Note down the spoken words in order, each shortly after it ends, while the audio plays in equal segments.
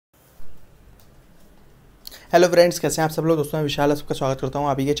Hello friends, कैसे हैं आप सब लोग। दोस्तों मैं विशाल आपका स्वागत करता हूं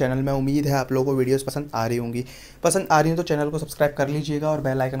अभी के चैनल में। उम्मीद है आप लोगों को वीडियोस पसंद आ रही होंगी। पसंद आ रही हो तो चैनल को सब्सक्राइब कर लीजिएगा और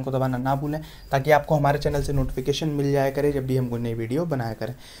बेल आइकन को दबाना ना भूलें, ताकि आपको हमारे चैनल से नोटिफिकेशन मिल जाया करे जब भी हम कोई नई वीडियो बनाया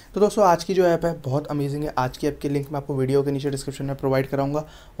करें। तो दोस्तों आज की जो ऐप है बहुत अमेजिंग है। आज की ऐप की लिंक मैं आपको वीडियो के नीचे डिस्क्रिप्शन में प्रोवाइड कराऊंगा,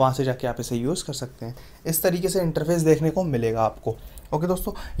 वहाँ से जाके आप इसे यूज़ कर सकते हैं। इस तरीके से इंटरफेस देखने को मिलेगा आपको। ओके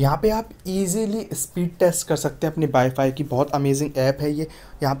दोस्तों, यहाँ पे आप इजीली स्पीड टेस्ट कर सकते हैं अपनी वाईफाई की। बहुत अमेजिंग ऐप है ये।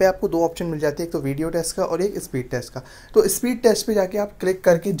 यहाँ पे आपको दो ऑप्शन मिल जाती है, एक तो वीडियो टेस्ट का और एक स्पीड टेस्ट का। तो स्पीड टेस्ट पे जाके आप क्लिक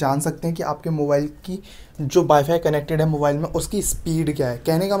करके जान सकते हैं कि आपके मोबाइल की जो वाईफाई कनेक्टेड है मोबाइल में उसकी स्पीड क्या है।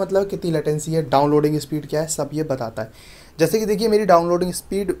 कहने का मतलब कितनी लेटेंसी है, डाउनलोडिंग स्पीड क्या है, सब ये बताता है। जैसे कि देखिए मेरी डाउनलोडिंग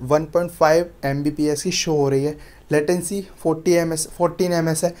स्पीड 1.5 Mbps की शो हो रही है, लेटेंसी 14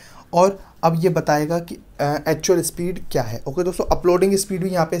 ms है, और अब ये बताएगा कि एक्चुअल स्पीड क्या है। ओके दोस्तों, अपलोडिंग स्पीड भी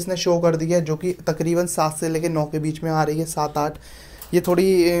यहाँ पे इसने शो कर दी है, जो कि तकरीबन 7 से लेकर 9 के बीच में आ रही है, 7-8। ये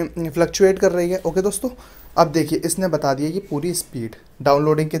थोड़ी फ्लक्चुएट कर रही है। ओके दोस्तों, अब देखिए इसने बता दिया कि पूरी स्पीड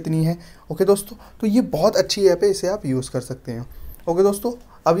डाउनलोडिंग कितनी है। ओके दोस्तों, तो ये बहुत अच्छी ऐप है, इसे आप यूज़ कर सकते हैं। ओके दोस्तों,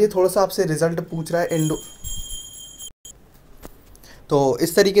 अब ये थोड़ा सा आपसे रिजल्ट पूछ रहा है तो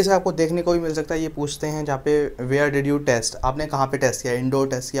इस तरीके से आपको देखने को भी मिल सकता है। ये पूछते हैं जहाँ पे वेयर डिड यू टेस्ट, आपने कहाँ पे टेस्ट किया, इंडोर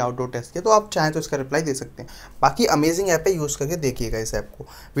टेस्ट किया, आउटडोर टेस्ट किया, तो आप चाहें तो इसका रिप्लाई दे सकते हैं। बाकी अमेजिंग ऐप है, यूज़ करके देखिएगा इस ऐप को।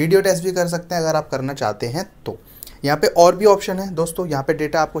 वीडियो टेस्ट भी कर सकते हैं अगर आप करना चाहते हैं तो। यहाँ पे और भी ऑप्शन है दोस्तों, यहाँ पे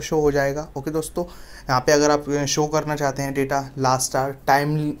डेटा आपको शो हो जाएगा। ओके दोस्तों, यहाँ पे अगर आप शो करना चाहते हैं डेटा लास्ट आवर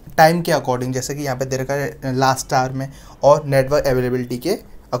टाइम के अकॉर्डिंग, जैसे कि यहाँ पे दे रखा है लास्ट आवर में, और नेटवर्क अवेलेबिलिटी के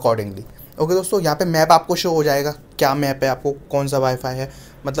अकॉर्डिंगली। ओके दोस्तों, यहाँ पे मैप आपको शो हो जाएगा, क्या मैप है, आपको कौन सा वाईफाई है,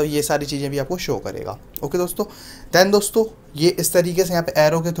 मतलब ये सारी चीज़ें भी आपको शो करेगा। ओके दोस्तों, देन दोस्तों ये इस तरीके से यहाँ पे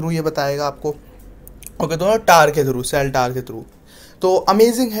एरो के थ्रू ये बताएगा आपको। ओके दोस्तों, टार के थ्रू, सेल टार के थ्रू। तो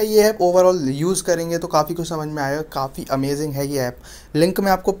अमेजिंग है ये ऐप। ओवरऑल यूज़ करेंगे तो काफ़ी कुछ समझ में आएगा। काफ़ी अमेजिंग है ये ऐप। लिंक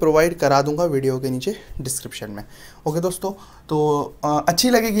मैं आपको प्रोवाइड करा दूंगा वीडियो के नीचे डिस्क्रिप्शन में। ओके दोस्तों, तो अच्छी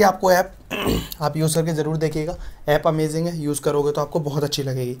लगेगी आपको ऐप। आप यूज़ करके ज़रूर देखिएगा। ऐप अमेजिंग है, यूज़ करोगे तो आपको बहुत अच्छी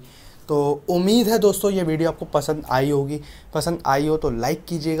लगेगी। तो उम्मीद है दोस्तों ये वीडियो आपको पसंद आई होगी। पसंद आई हो तो लाइक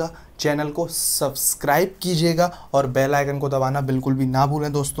कीजिएगा, चैनल को सब्सक्राइब कीजिएगा और बेल आइकन को दबाना बिल्कुल भी ना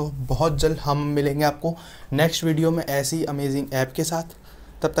भूलें दोस्तों। बहुत जल्द हम मिलेंगे आपको नेक्स्ट वीडियो में ऐसी अमेजिंग ऐप के साथ।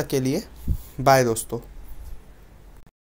 तब तक के लिए बाय दोस्तों।